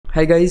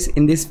Hi guys,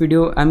 in this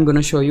video I'm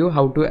gonna show you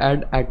how to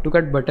add to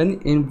cart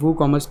button in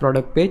WooCommerce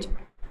product page.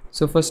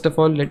 So first of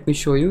all, let me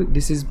show you.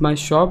 This is my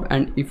shop,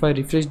 and if I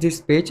refresh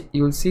this page,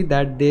 you'll see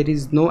that there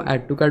is no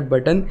add to cart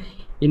button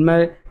in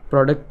my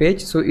product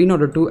page. So in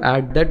order to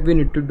add that, we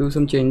need to do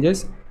some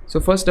changes. So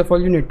first of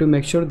all, you need to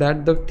make sure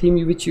that the theme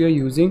which you are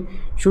using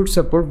should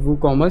support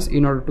WooCommerce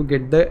in order to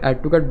get the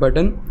add to cart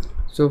button.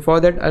 So for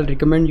that, I'll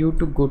recommend you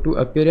to go to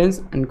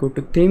appearance and go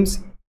to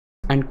themes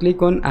and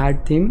click on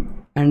add theme.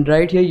 And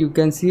right here you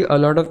can see a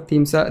lot of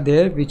themes are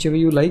there. Whichever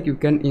you like, you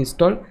can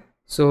install.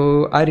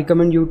 So I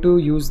recommend you to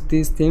use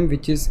this theme,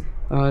 which is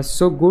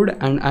so good,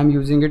 and I'm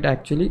using it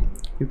actually.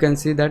 You can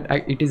see that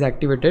it is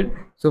activated.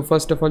 So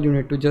first of all, you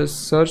need to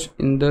just search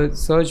in the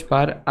search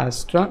bar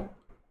Astra.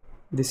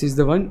 This is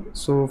the one.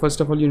 So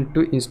first of all, you need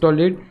to install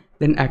it,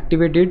 then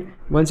activate it.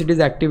 Once it is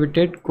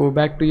activated, go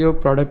back to your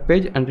product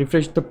page and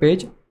refresh the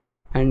page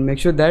and make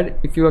sure that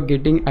if you are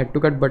getting add to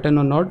cart button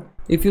or not.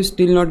 If you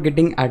still not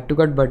getting add to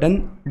cart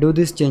button, do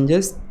these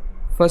changes.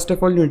 First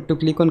of all, you need to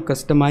click on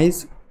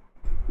customize,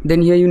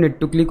 then here you need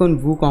to click on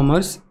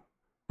WooCommerce,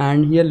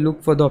 and here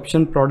look for the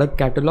option product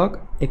catalog,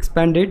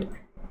 expand it.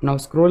 Now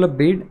scroll a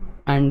bit,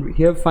 and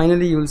here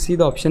finally you will see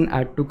the option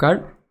add to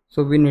cart.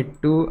 So we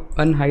need to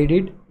unhide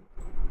it,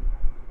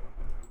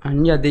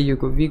 and yeah, there you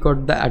go, we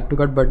got the add to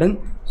cart button.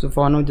 So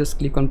for now, just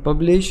click on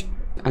publish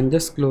and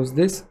just close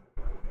this.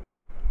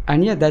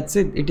 And yeah, that's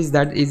it. It is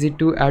that easy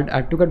to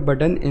add to cart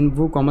button in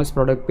WooCommerce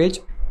product page.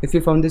 If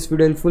you found this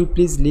video helpful,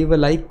 please leave a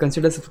like,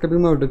 consider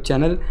subscribing my YouTube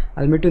channel.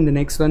 I'll meet you in the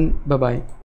next one. Bye bye.